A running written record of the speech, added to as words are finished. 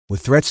With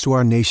threats to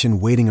our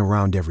nation waiting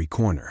around every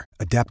corner,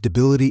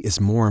 adaptability is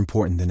more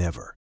important than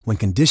ever. When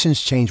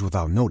conditions change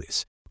without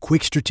notice,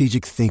 quick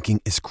strategic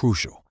thinking is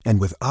crucial.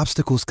 And with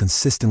obstacles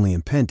consistently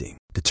impending,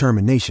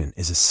 determination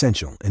is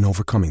essential in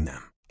overcoming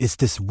them. It's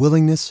this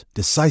willingness,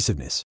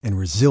 decisiveness, and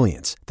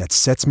resilience that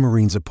sets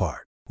Marines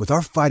apart. With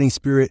our fighting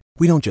spirit,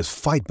 we don't just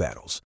fight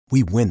battles,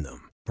 we win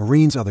them.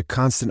 Marines are the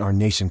constant our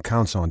nation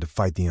counts on to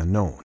fight the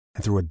unknown.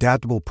 And through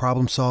adaptable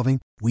problem solving,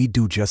 we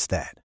do just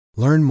that.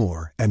 Learn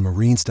more at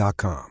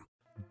marines.com.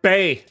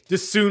 Bay,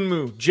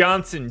 Desunmu,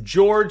 Johnson,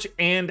 George,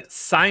 and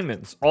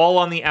Simons, all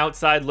on the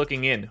outside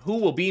looking in. Who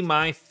will be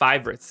my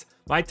favorites?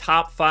 My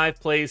top 5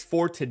 plays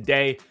for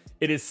today.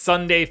 It is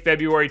Sunday,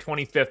 February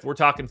 25th. We're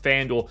talking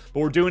FanDuel, but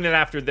we're doing it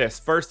after this.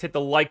 First, hit the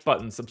like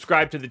button,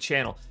 subscribe to the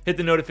channel, hit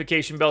the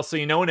notification bell so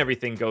you know when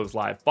everything goes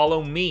live.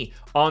 Follow me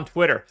on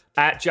Twitter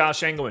at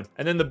Josh Engelman.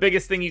 And then the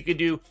biggest thing you could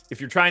do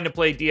if you're trying to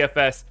play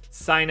DFS,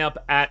 sign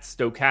up at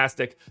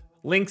Stochastic.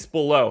 Links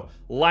below: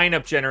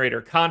 lineup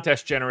generator,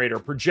 contest generator,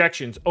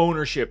 projections,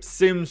 ownership,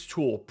 Sims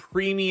tool,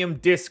 premium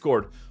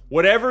Discord.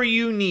 Whatever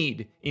you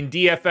need in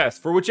DFS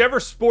for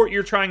whichever sport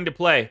you're trying to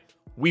play,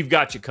 we've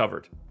got you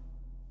covered.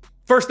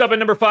 First up at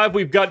number 5,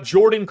 we've got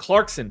Jordan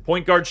Clarkson,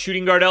 point guard,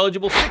 shooting guard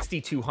eligible,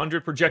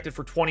 6,200, projected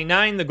for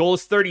 29. The goal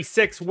is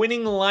 36,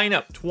 winning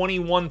lineup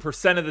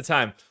 21% of the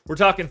time. We're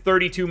talking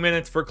 32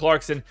 minutes for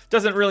Clarkson.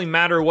 Doesn't really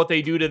matter what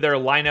they do to their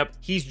lineup.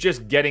 He's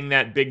just getting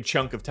that big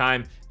chunk of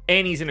time,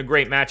 and he's in a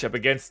great matchup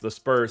against the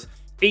Spurs.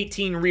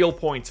 18 real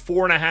points,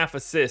 4.5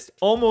 assists,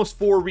 almost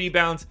 4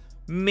 rebounds,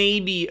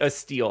 maybe a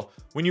steal.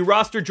 When you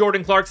roster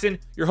Jordan Clarkson,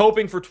 you're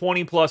hoping for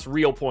 20 plus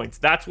real points.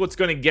 That's what's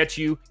going to get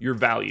you your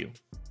value.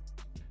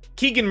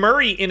 Keegan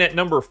Murray in at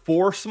number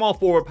 4, small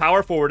forward,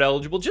 power forward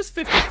eligible, just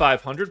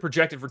 5,500,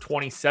 projected for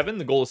 27.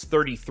 The goal is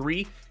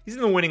 33. He's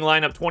in the winning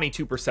lineup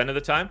 22% of the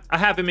time. I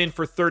have him in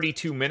for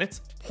 32 minutes,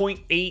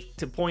 0.8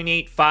 to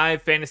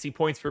 0.85 fantasy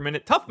points per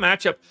minute. Tough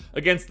matchup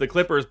against the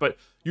Clippers, but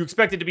you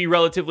expect it to be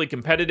relatively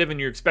competitive, and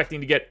you're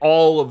expecting to get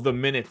all of the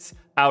minutes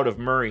out of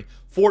Murray.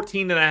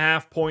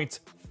 14.5 points,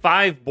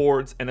 5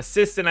 boards, an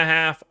assist and a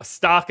half, a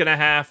stock and a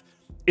half.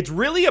 It's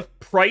really a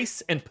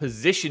price and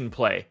position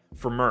play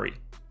for Murray.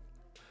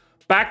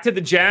 Back to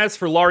the Jazz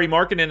for Lauri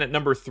Markkanen at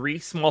number 3,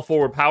 small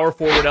forward, power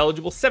forward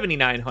eligible,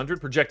 7,900,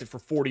 projected for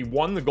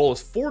 41. The goal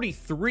is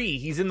 43.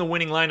 He's in the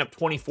winning lineup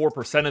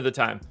 24% of the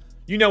time.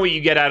 You know what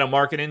you get out of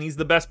Markkanen. He's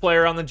the best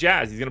player on the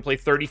Jazz. He's going to play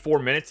 34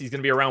 minutes. He's going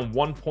to be around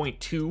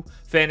 1.2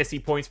 fantasy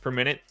points per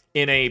minute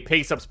in a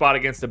pace-up spot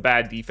against a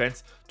bad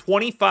defense.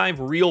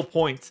 25 real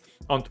points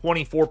on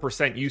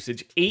 24%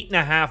 usage,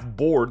 8.5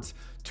 boards,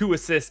 2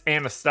 assists,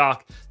 and a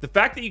stock. The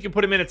fact that you can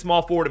put him in at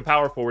small forward and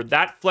power forward,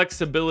 that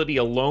flexibility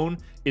alone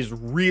is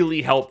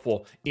really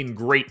helpful in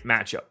great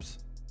matchups.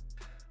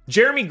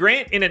 Jeremy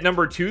Grant in at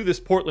number 2, this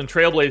Portland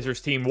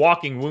Trailblazers team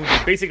walking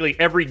wounded. Basically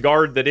every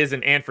guard that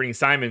isn't Anthony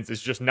Simons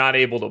is just not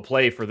able to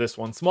play for this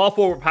one. Small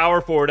forward,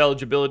 power forward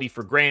eligibility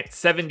for Grant,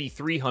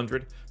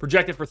 7,300,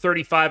 projected for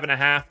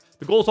 35.5.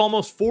 The goal is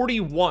almost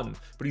 41,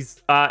 but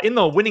he's in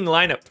the winning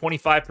lineup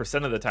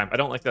 25% of the time. I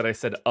don't like that I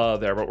said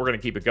there, but we're going to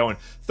keep it going.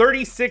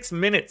 36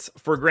 minutes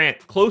for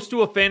Grant, close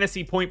to a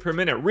fantasy point per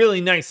minute. Really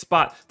nice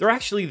spot. They're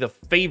actually the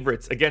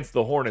favorites against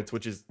the Hornets,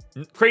 which is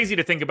crazy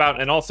to think about,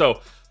 and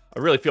also I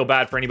really feel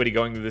bad for anybody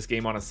going to this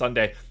game on a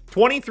Sunday.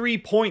 23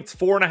 points,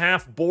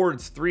 4.5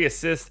 boards, 3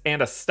 assists,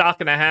 and a stock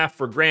and a half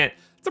for Grant.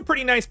 It's a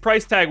pretty nice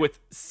price tag with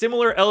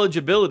similar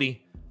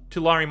eligibility to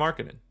Lauri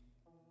Markkanen.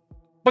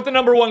 But the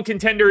number 1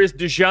 contender is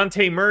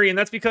DeJounte Murray, and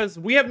that's because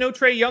we have no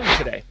Trae Young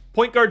today.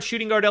 Point guard,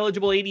 shooting guard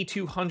eligible,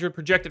 8,200,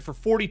 projected for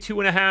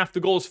 42.5. The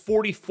goal is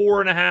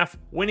 44.5,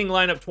 winning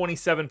lineup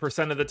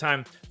 27% of the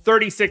time.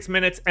 36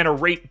 minutes and a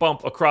rate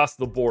bump across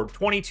the board.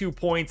 22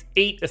 points,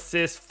 8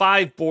 assists,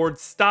 5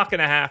 boards, stock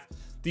and a half.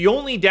 The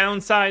only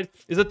downside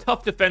is a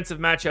tough defensive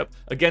matchup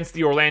against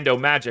the Orlando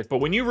Magic. But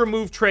when you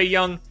remove Trae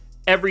Young,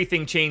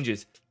 everything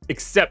changes,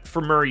 except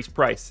for Murray's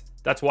price.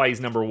 That's why he's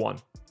number 1.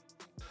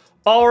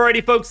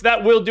 Alrighty, folks,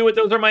 that will do it.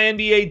 Those are my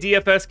NBA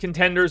DFS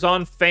contenders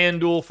on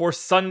FanDuel for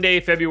Sunday,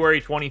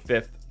 February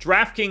 25th.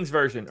 DraftKings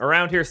version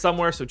around here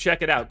somewhere, so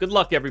check it out. Good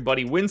luck,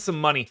 everybody. Win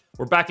some money.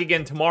 We're back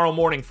again tomorrow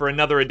morning for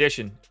another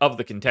edition of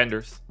the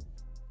Contenders.